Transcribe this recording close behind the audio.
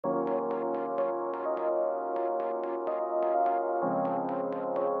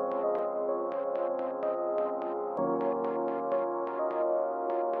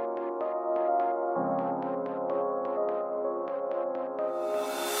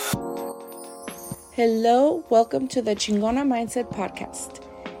Hello, welcome to the Chingona Mindset podcast.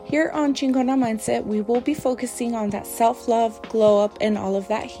 Here on Chingona Mindset, we will be focusing on that self-love, glow up, and all of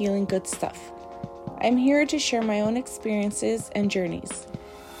that healing good stuff. I'm here to share my own experiences and journeys.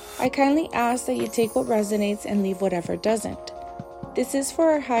 I kindly ask that you take what resonates and leave whatever doesn't. This is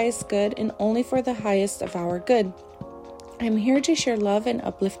for our highest good and only for the highest of our good. I'm here to share love and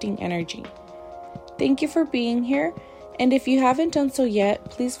uplifting energy. Thank you for being here. And if you haven't done so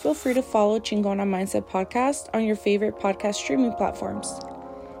yet, please feel free to follow Chingona Mindset Podcast on your favorite podcast streaming platforms.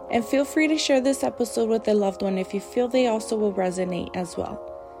 And feel free to share this episode with a loved one if you feel they also will resonate as well.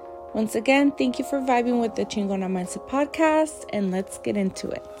 Once again, thank you for vibing with the Chingona Mindset Podcast, and let's get into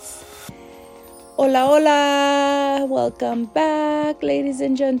it. Hola, hola! Welcome back, ladies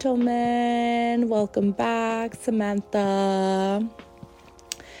and gentlemen. Welcome back, Samantha.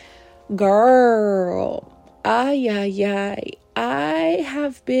 Girl. I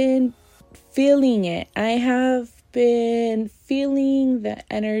have been feeling it. I have been feeling the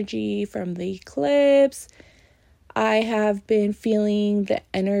energy from the eclipse. I have been feeling the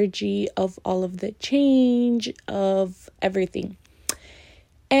energy of all of the change of everything.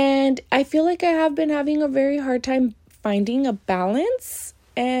 And I feel like I have been having a very hard time finding a balance.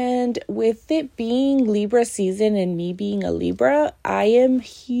 And with it being Libra season and me being a Libra, I am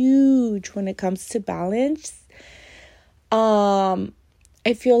huge when it comes to balance.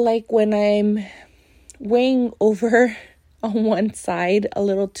 I feel like when I'm weighing over on one side a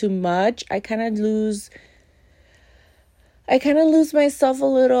little too much, I kind of lose myself a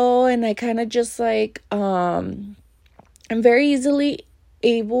little, and I kind of just like, I'm very easily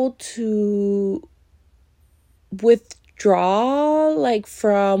able to withdraw like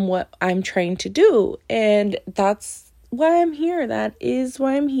from what I'm trying to do. And that's why I'm here. That is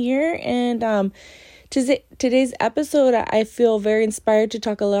why I'm here. And, today's episode, I feel very inspired to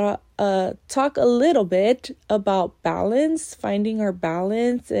talk a little bit about balance, finding our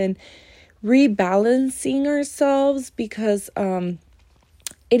balance and rebalancing ourselves, because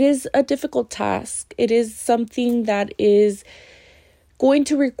it is a difficult task. It is something that is going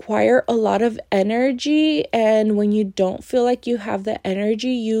to require a lot of energy, and when you don't feel like you have the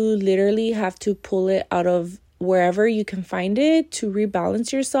energy, you literally have to pull it out of wherever you can find it to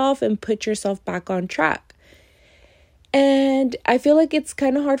rebalance yourself and put yourself back on track. And I feel like it's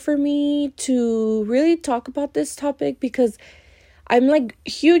kind of hard for me to really talk about this topic because I'm like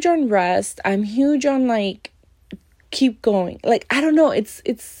huge on rest. I'm huge on like keep going. Like, I don't know, it's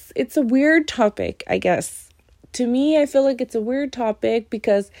a weird topic, I guess. To me, I feel like it's a weird topic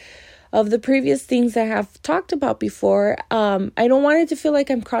because of the previous things I have talked about before. I don't want it to feel like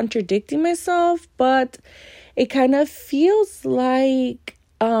I'm contradicting myself, but it kind of feels like,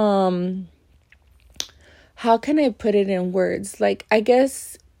 how can I put it in words? Like, I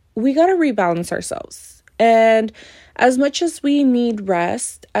guess we got to rebalance ourselves. And as much as we need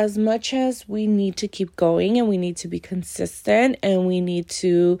rest, as much as we need to keep going and we need to be consistent and we need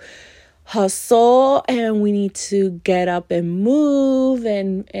to hustle and we need to get up and move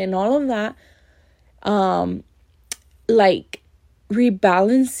and all of that, like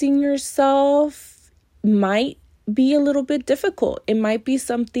rebalancing yourself might be a little bit difficult. It might be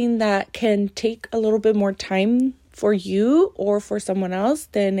something that can take a little bit more time for you or for someone else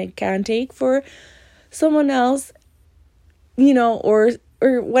than it can take for someone else, or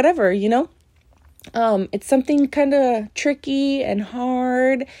whatever, it's something kind of tricky and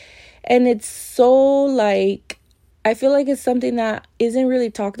hard. And it's so like, I feel like it's something that isn't really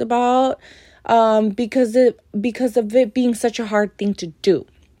talked about because of it being such a hard thing to do.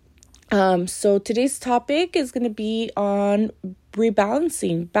 So today's topic is going to be on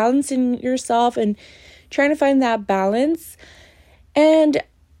balancing yourself and trying to find that balance. And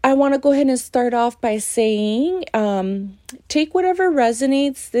I want to go ahead and start off by saying, take whatever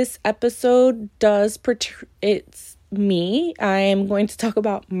resonates. This episode does, it's me. I am going to talk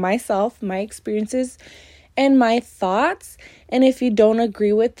about myself, my experiences, and my thoughts. And if you don't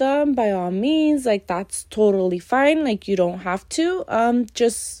agree with them, by all means, like, that's totally fine. Like, you don't have to.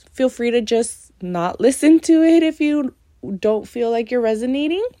 Just feel free to just not listen to it if you don't feel like you're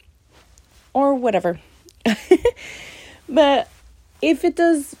resonating or whatever. But if it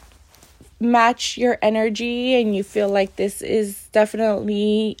does match your energy and you feel like this is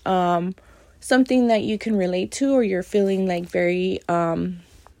definitely something that you can relate to, or you're feeling like very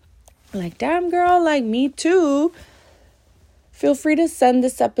like, damn girl, like me too, feel free to send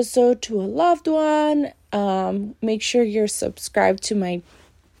this episode to a loved one. Make sure you're subscribed to my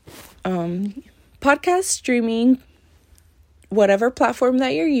podcast streaming, whatever platform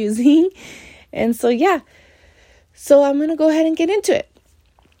that you're using. And so, yeah. So I'm going to go ahead and get into it.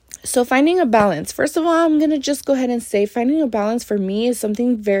 So finding a balance. First of all, I'm going to just go ahead and say finding a balance for me is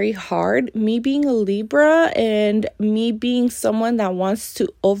something very hard. Me being a Libra and me being someone that wants to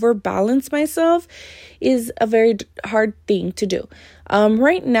overbalance myself is a very hard thing to do.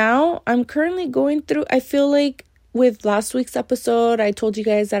 Right now, I'm currently going through, I feel like with last week's episode, I told you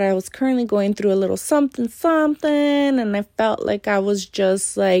guys that I was currently going through a little something, and I felt like I was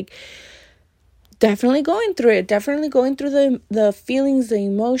just like, definitely going through the feelings, the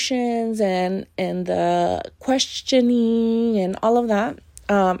emotions, and the questioning and all of that.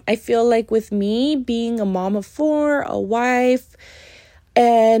 I feel like with me being a mom of 4, a wife,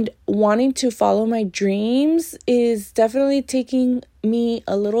 and wanting to follow my dreams is definitely taking me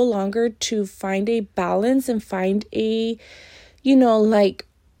a little longer to find a balance and find a, like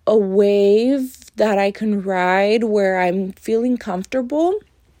a wave that I can ride where I'm feeling comfortable.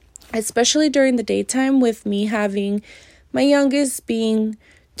 Especially during the daytime with me having my youngest being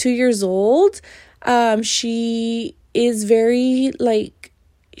 2 years old. She is very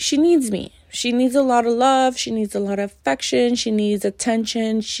she needs me. She needs a lot of love. She needs a lot of affection. She needs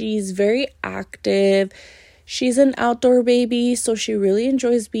attention. She's very active. She's an outdoor baby, so she really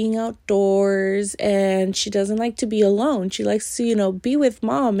enjoys being outdoors, and she doesn't like to be alone. She likes to, be with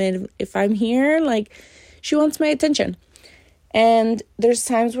mom. And if I'm here, she wants my attention. And there's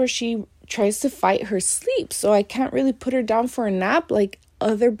times where she tries to fight her sleep. So I can't really put her down for a nap like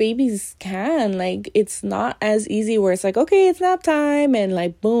other babies can. It's not as easy where it's okay, it's nap time.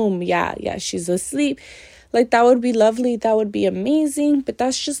 And boom, yeah, she's asleep. That would be lovely. That would be amazing. But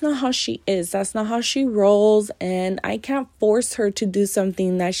that's just not how she is. That's not how she rolls. And I can't force her to do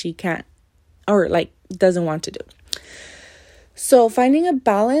something that she can't or doesn't want to do. So finding a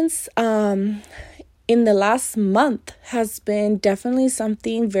balance, in the last month has been definitely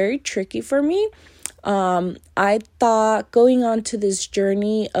something very tricky for me. I thought going on to this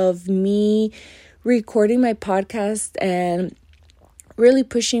journey of me recording my podcast and really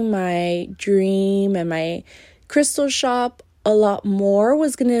pushing my dream and my crystal shop a lot more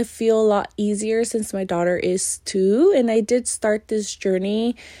was going to feel a lot easier since my daughter is 2. And I did start this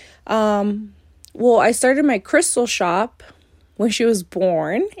journey. I started my crystal shop when she was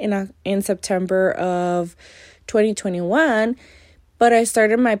born in September of 2021, but I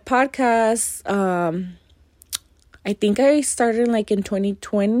started my podcast. I think I started in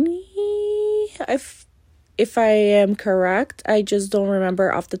 2020. If I am correct, I just don't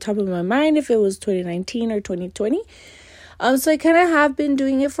remember off the top of my mind if it was 2019 or 2020. So I kind of have been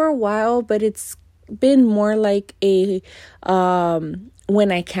doing it for a while, but it's been more like a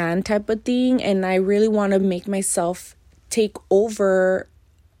when I can type of thing, and I really want to make myself take over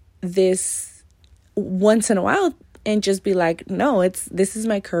this once in a while and just be no, this is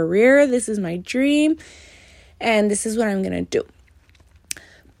my career, this is my dream, and this is what I'm gonna do.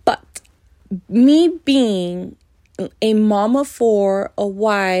 But me being a mom of 4, a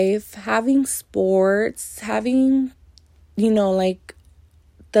wife, having sports, having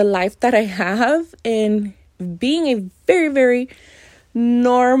the life that I have, and being a very, very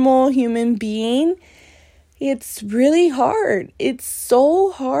normal human being, it's really hard. It's so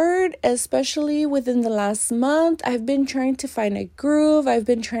hard, especially within the last month. I've been trying to find a groove. I've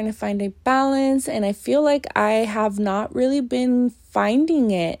been trying to find a balance, and I feel like I have not really been finding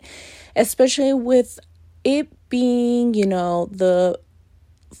it, especially with it being, the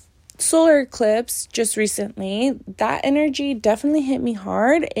solar eclipse just recently. That energy definitely hit me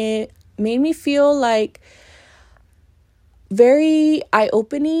hard. It made me feel very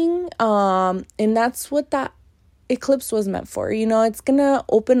eye-opening, and that's what that eclipse was meant for. It's gonna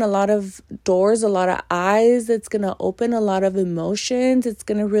open a lot of doors, a lot of eyes. It's gonna open a lot of emotions. It's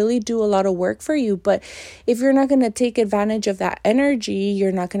gonna really do a lot of work for you. But if you're not gonna take advantage of that energy,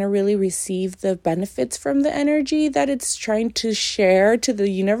 you're not gonna really receive the benefits from the energy that it's trying to share to the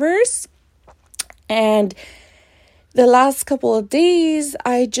universe. And the last couple of days,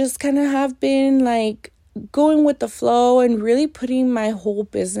 I just kind of have been going with the flow and really putting my whole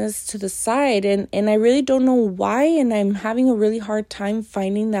business to the side, and I really don't know why, and I'm having a really hard time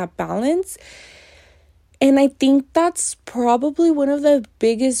finding that balance. And I think that's probably one of the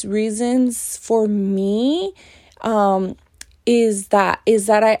biggest reasons for me is that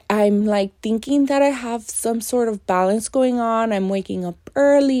I'm thinking that I have some sort of balance going on. I'm waking up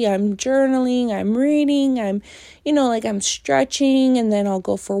early, I'm journaling, I'm reading, I'm I'm stretching, and then I'll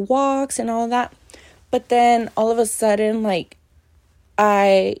go for walks and all of that. But then all of a sudden,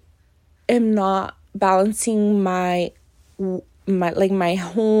 I am not balancing my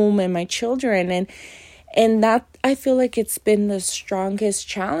home and my children. And that, I feel like it's been the strongest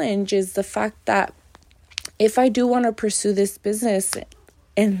challenge, is the fact that if I do want to pursue this business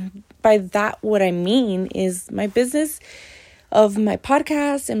And by that, what I mean is my business of my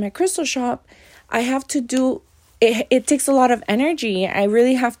podcast and my crystal shop, I have to do, it takes a lot of energy. I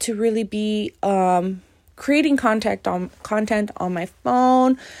really have to really be creating content on my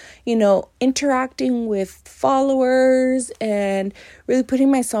phone, interacting with followers and really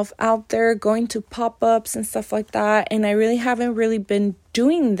putting myself out there, going to pop-ups and stuff like that. And I really haven't really been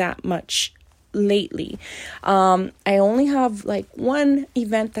doing that much lately. I only have like one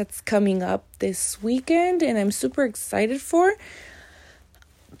event that's coming up this weekend and I'm super excited for,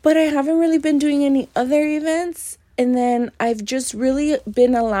 but I haven't really been doing any other events. And then I've just really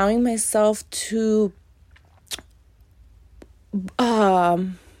been allowing myself to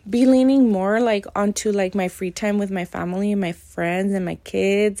be leaning more like onto like my free time with my family and my friends and my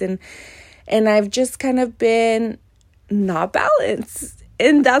kids, and I've just kind of been not balanced.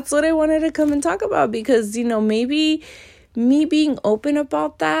 And that's what I wanted to come and talk about, because maybe me being open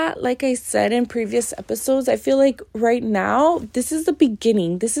about that, like I said in previous episodes, I feel like right now this is the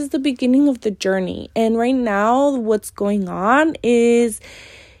beginning of the journey. And right now what's going on is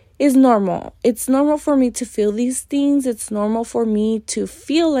normal. It's normal for me to feel these things. It's normal for me to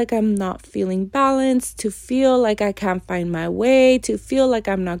feel like I'm not feeling balanced, to feel like I can't find my way, to feel like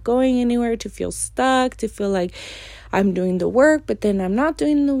I'm not going anywhere, to feel stuck, to feel like I'm doing the work, but then I'm not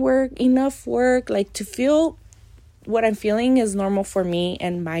doing enough work. Like, to feel what I'm feeling is normal for me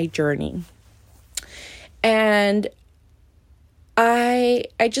and my journey. And I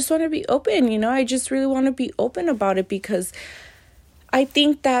just want to be open, I just really want to be open about it, because I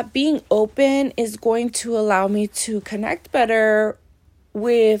think that being open is going to allow me to connect better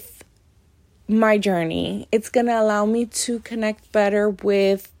with my journey. It's going to allow me to connect better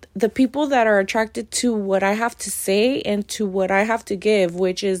with the people that are attracted to what I have to say and to what I have to give,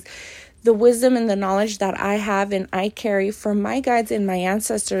 which is the wisdom and the knowledge that I have and I carry from my guides and my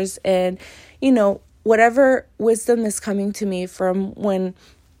ancestors. And, whatever wisdom is coming to me from when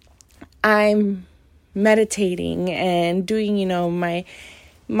I'm meditating and doing,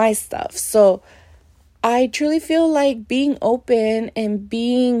 my stuff. So I truly feel like being open and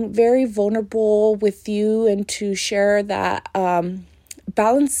being very vulnerable with you and to share that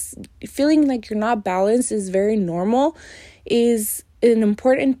balance, feeling like you're not balanced is very normal, is an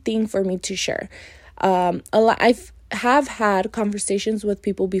important thing for me to share. I have had conversations with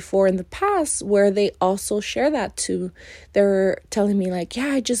people before in the past where they also share that too. They're telling me like, yeah,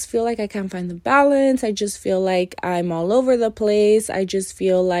 I just feel like I can't find the balance. I just feel like I'm all over the place. I just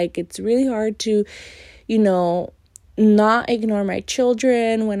feel like it's really hard to, not ignore my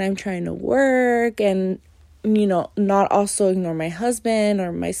children when I'm trying to work, and, not also ignore my husband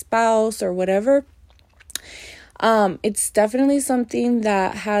or my spouse or whatever. It's definitely something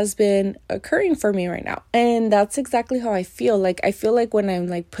that has been occurring for me right now. And that's exactly how I feel. Like, I feel like when I'm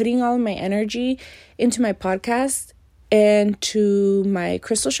like putting all of my energy into my podcast and to my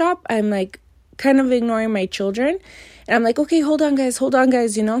crystal shop, I'm like kind of ignoring my children. And I'm like, okay, hold on guys,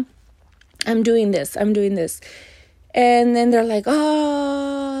 I'm doing this. And then they're like,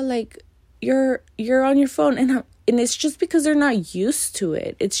 oh, like you're on your phone. And it's just because they're not used to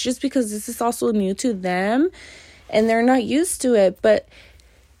it. It's just because this is also new to them. And they're not used to it. But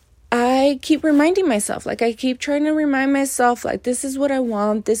I keep reminding myself, like I keep trying to remind myself, like, this is what I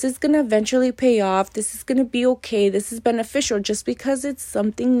want. This is going to eventually pay off. This is going to be okay. This is beneficial. Just because it's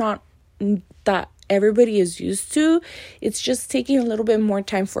something not that everybody is used to, it's just taking a little bit more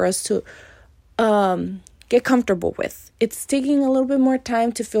time for us to get comfortable with. It's taking a little bit more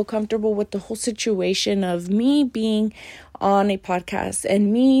time to feel comfortable with the whole situation of me being on a podcast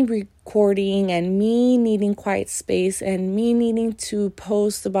and me recording and me needing quiet space and me needing to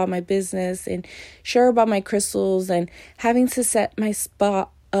post about my business and share about my crystals and having to set my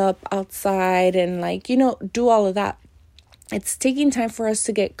spot up outside and do all of that. It's taking time for us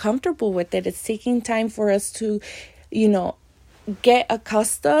to get comfortable with it. It's taking time for us to, get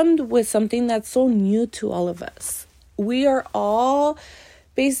accustomed with something that's so new to all of us. We are all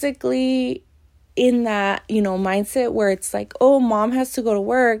basically in that, mindset where it's like, oh, mom has to go to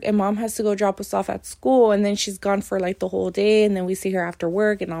work and mom has to go drop us off at school. And then she's gone for like the whole day. And then we see her after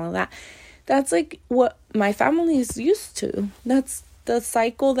work and all of that. That's like what my family is used to. That's the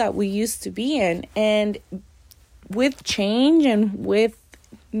cycle that we used to be in. And with change and with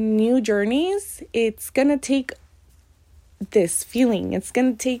new journeys, it's going to take this feeling. It's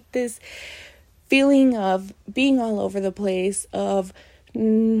going to take this feeling of being all over the place, of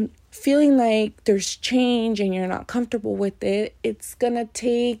feeling like there's change and you're not comfortable with it. It's going to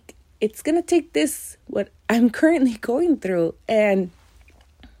take this, what I'm currently going through. And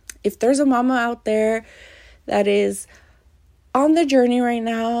if there's a mama out there that is on the journey right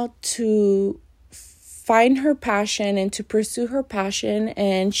now to find her passion and to pursue her passion.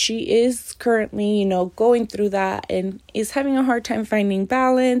 And she is currently, going through that and is having a hard time finding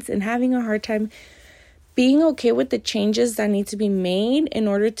balance and having a hard time being okay with the changes that need to be made in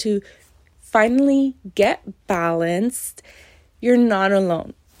order to finally get balanced. You're not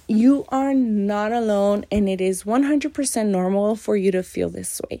alone. You are not alone, and it is 100% normal for you to feel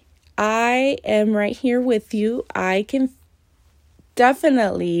this way. I am right here with you. I can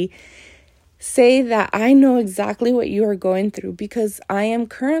definitely say that I know exactly what you are going through because I am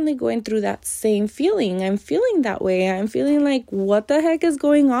currently going through that same feeling. I'm feeling that way. I'm feeling like, what the heck is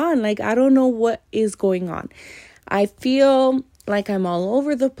going on? Like, I don't know what is going on. I feel like I'm all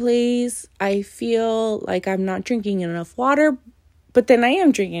over the place. I feel like I'm not drinking enough water, but then I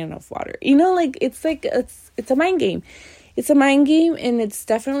am drinking enough water. It's a mind game. It's a mind game, and it's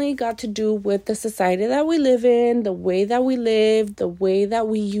definitely got to do with the society that we live in, the way that we live, the way that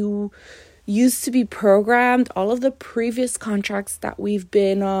we used to be programmed, all of the previous contracts that we've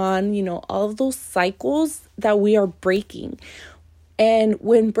been on, all of those cycles that we are breaking. And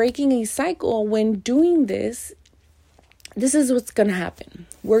when breaking a cycle, when doing this is what's going to happen.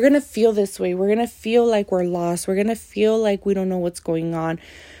 We're going to feel this way. We're going to feel like we're lost. We're going to feel like we don't know what's going on.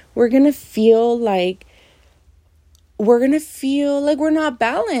 We're going to feel like we're not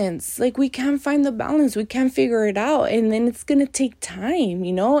balanced. Like, we can't find the balance. We can't figure it out. And then it's going to take time,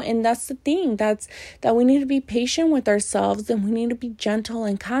 and that's the thing. That we need to be patient with ourselves, and we need to be gentle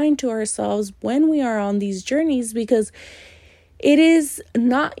and kind to ourselves when we are on these journeys, because it is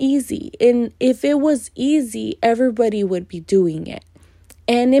not easy. And if it was easy, everybody would be doing it.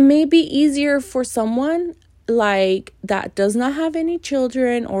 And it may be easier for someone like that does not have any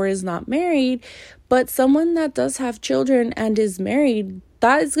children or is not married, but someone that does have children and is married,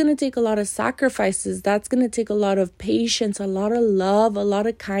 that is going to take a lot of sacrifices. That's going to take a lot of patience, a lot of love, a lot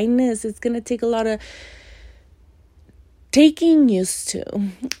of kindness. It's going to take a lot of taking used to.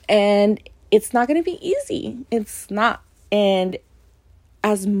 And it's not going to be easy. It's not. And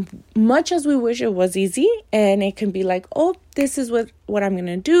as much as we wish it was easy, and it can be like, oh, this is what I'm going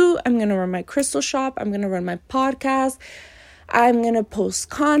to do. I'm going to run my crystal shop. I'm going to run my podcast. I'm going to post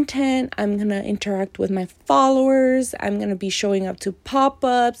content. I'm going to interact with my followers. I'm going to be showing up to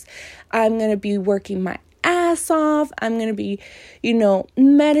pop-ups. I'm going to be working my ass off. I'm going to be,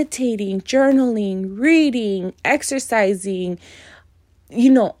 meditating, journaling, reading, exercising,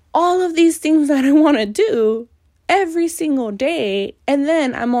 all of these things that I want to do every single day. And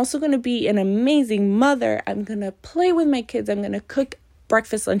then I'm also going to be an amazing mother. I'm going to play with my kids. I'm going to cook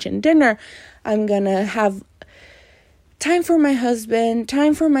breakfast, lunch, and dinner. I'm going to have time for my husband,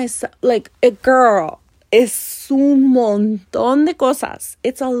 time for myself. Like, girl, es un montón de cosas.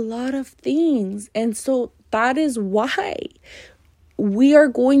 It's a lot of things. And so that is why we are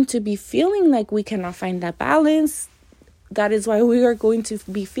going to be feeling like we cannot find that balance. That is why we are going to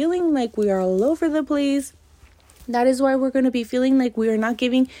be feeling like we are all over the place. That is why we're going to be feeling like we are not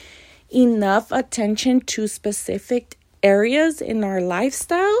giving enough attention to specific areas in our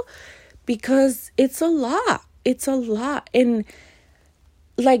lifestyle, because it's a lot. It's a lot. And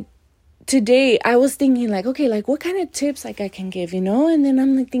like today I was thinking like, okay, like what kind of tips like I can give, and then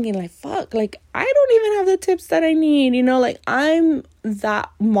I'm like thinking like, fuck, like I don't even have the tips that I need, like I'm that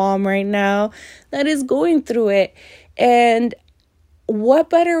mom right now that is going through it. And what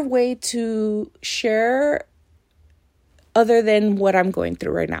better way to share other than what I'm going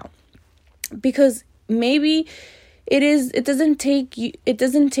through right now? Because maybe it doesn't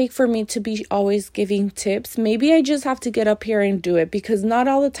take for me to be always giving tips. Maybe I just have to get up here and do it, because not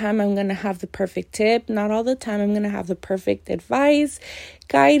all the time I'm going to have the perfect tip. Not all the time I'm going to have the perfect advice,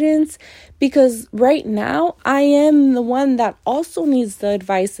 guidance, because right now I am the one that also needs the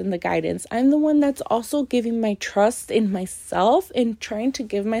advice and the guidance. I'm the one that's also giving my trust in myself and trying to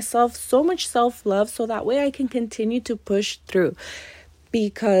give myself so much self-love so that way I can continue to push through,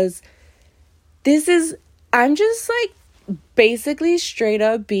 because I'm just like basically straight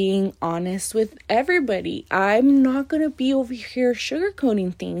up being honest with everybody. I'm not going to be over here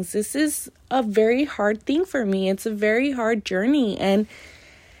sugarcoating things. This is a very hard thing for me. It's a very hard journey. And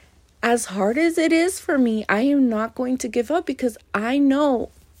as hard as it is for me, I am not going to give up, because I know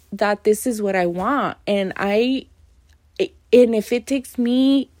that this is what I want. And if it takes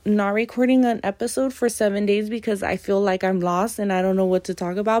me not recording an episode for 7 days because I feel like I'm lost and I don't know what to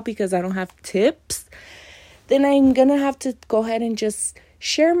talk about because I don't have tips, then I'm going to have to go ahead and just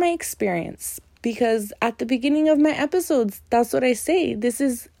share my experience. Because at the beginning of my episodes, that's what I say. This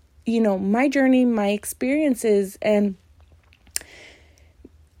is, my journey, my experiences. And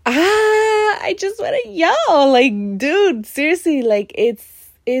what? I just want to yell. Like, dude, seriously, like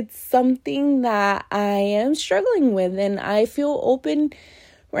it's something that I am struggling with, and I feel open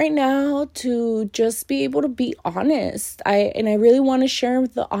right now to just be able to be honest. I really want to share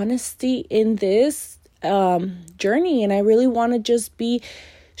the honesty in this journey, and I really want to just be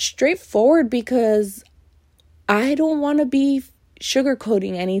straightforward because I don't want to be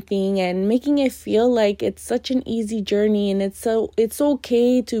sugarcoating anything and making it feel like it's such an easy journey and it's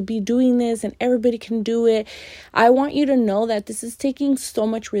okay to be doing this and everybody can do it. I want you to know that this is taking so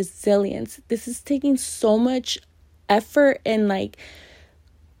much resilience. This is taking so much effort and like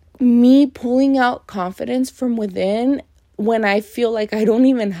me pulling out confidence from within when I feel like I don't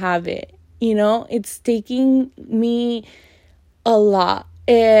even have it. You know, it's taking me a lot.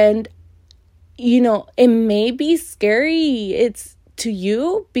 And, you know, it may be scary. It's to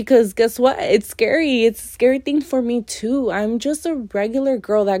you because guess what? It's scary. It's a scary thing for me too. I'm just a regular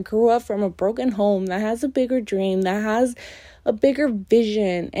girl that grew up from a broken home, that has a bigger dream, that has a bigger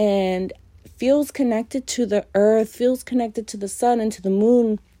vision and feels connected to the earth, feels connected to the sun and to the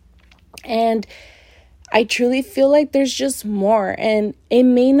moon. And I truly feel like there's just more, and it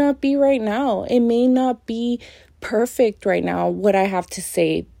may not be right now. It may not be perfect right now, what I have to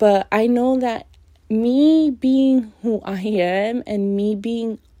say, but I know that me being who I am and me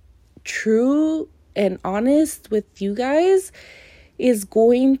being true and honest with you guys is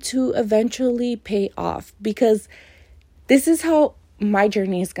going to eventually pay off, because this is how my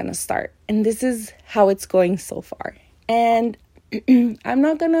journey is going to start, and this is how it's going so far. And I'm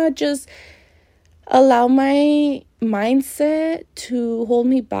not going to just allow my mindset to hold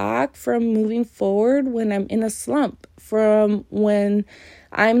me back from moving forward when I'm in a slump, from when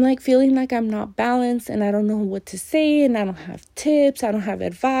I'm like feeling like I'm not balanced and I don't know what to say and I don't have tips, I don't have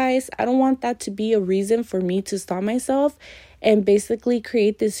advice. I don't want that to be a reason for me to stop myself and basically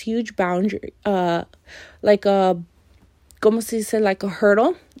create this huge boundary, like a, como se dice, like a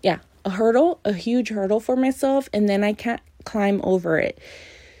hurdle. Yeah, a huge hurdle for myself, and then I can't climb over it.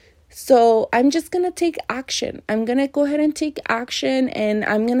 So I'm just going to take action. I'm going to go ahead and take action, and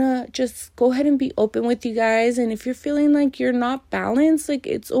I'm going to just go ahead and be open with you guys. And if you're feeling like you're not balanced, like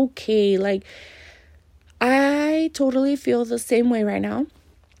it's okay. Like I totally feel the same way right now.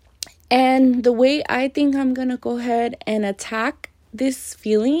 And the way I think I'm going to go ahead and attack this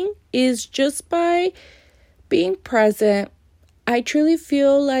feeling is just by being present. I truly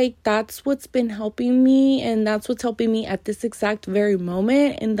feel like that's what's been helping me, and that's what's helping me at this exact very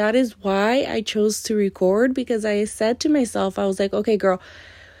moment. And that is why I chose to record, because I said to myself, I was like, okay, girl,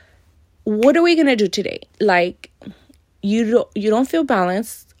 what are we going to do today? Like, you don't feel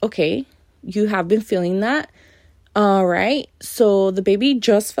balanced. Okay. You have been feeling that. All right. So the baby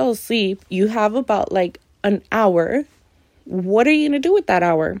just fell asleep. You have about like an hour. What are you going to do with that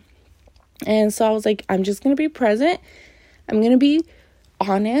hour? And so I was like, I'm just going to be present. I'm going to be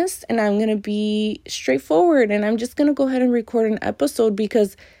honest, and I'm going to be straightforward, and I'm just going to go ahead and record an episode,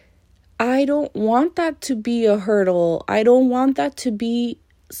 because I don't want that to be a hurdle. I don't want that to be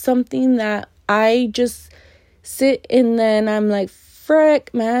something that I just sit and then I'm like,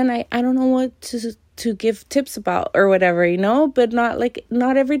 frick, man, I don't know what to give tips about or whatever, you know, but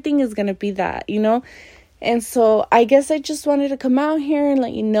not everything is going to be that, you know. And so I guess I just wanted to come out here and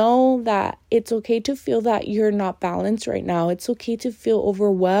let you know that it's okay to feel that you're not balanced right now. It's okay to feel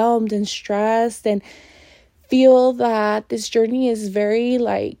overwhelmed and stressed and feel that this journey is very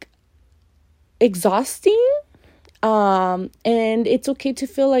like exhausting. And it's okay to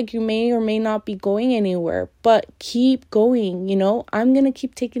feel like you may or may not be going anywhere, but keep going, you know. I'm going to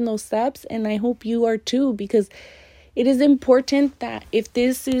keep taking those steps, and I hope you are too, because it is important that if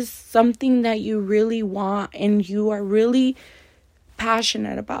this is something that you really want and you are really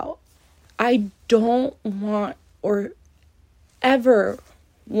passionate about, I don't want or ever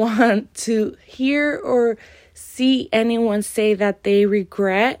want to hear or see anyone say that they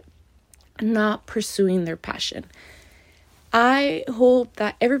regret not pursuing their passion. I hope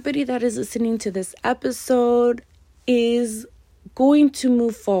that everybody that is listening to this episode is going to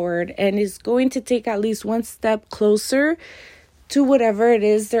move forward and is going to take at least one step closer to whatever it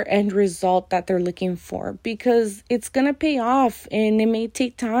is their end result that they're looking for, because it's going to pay off, and it may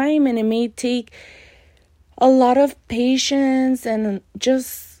take time, and it may take a lot of patience and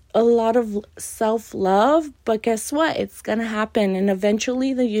just a lot of self-love, but guess what? It's going to happen, and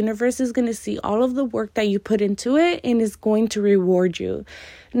eventually the universe is going to see all of the work that you put into it and is going to reward you,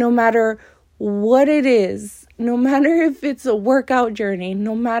 no matter what it is. No matter if it's a workout journey,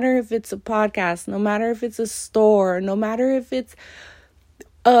 no matter if it's a podcast, no matter if it's a store, no matter if it's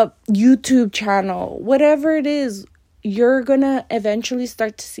a YouTube channel, whatever it is, you're gonna eventually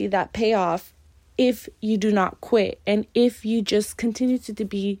start to see that payoff if you do not quit, and if you just continue to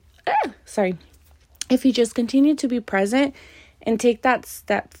be if you just continue to be present and take that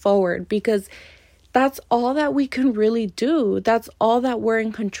step forward, because that's all that we can really do. That's all that we're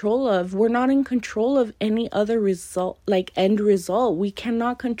in control of. We're not in control of any other result, like end result. We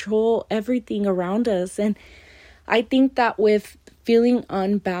cannot control everything around us. And I think that with feeling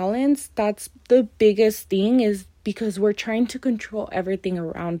unbalanced, that's the biggest thing, is because we're trying to control everything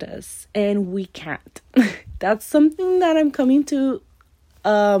around us and we can't. That's something that I'm coming to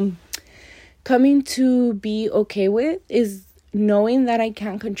be okay with, is knowing that I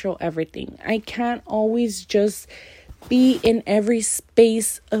can't control everything. I can't always just be in every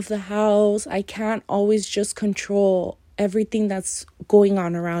space of the house. I can't always just control everything that's going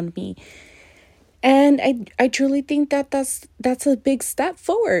on around me. And I truly think that that's a big step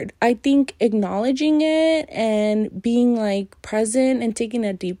forward. I think acknowledging it and being like present and taking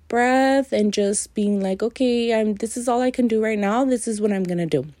a deep breath and just being like, okay, this is all I can do right now. This is what I'm going to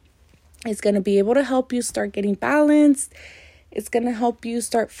do. It's going to be able to help you start getting balanced. It's going to help you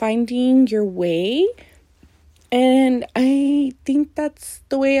start finding your way. And I think that's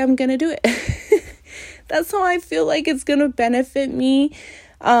the way I'm going to do it. That's how I feel like it's going to benefit me.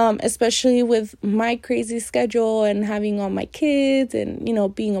 Especially with my crazy schedule and having all my kids and,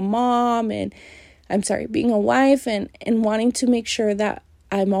 being a mom and being a wife and wanting to make sure that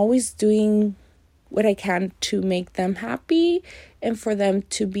I'm always doing what I can to make them happy and for them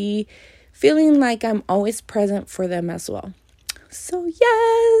to be feeling like I'm always present for them as well. So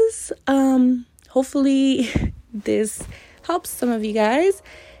yes, hopefully this helps some of you guys.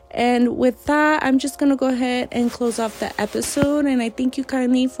 And with that, I'm just going to go ahead and close off the episode. And I thank you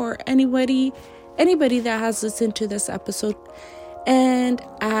kindly for anybody that has listened to this episode. And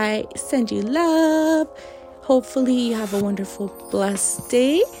I send you love. Hopefully you have a wonderful, blessed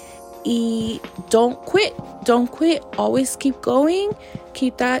day. Don't quit. Don't quit. Always keep going.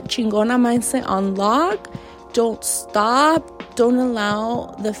 Keep that chingona mindset on lock. Don't stop. Don't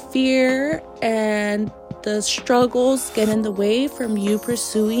allow the fear and the struggles get in the way from you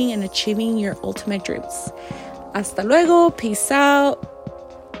pursuing and achieving your ultimate dreams. Hasta luego. Peace out.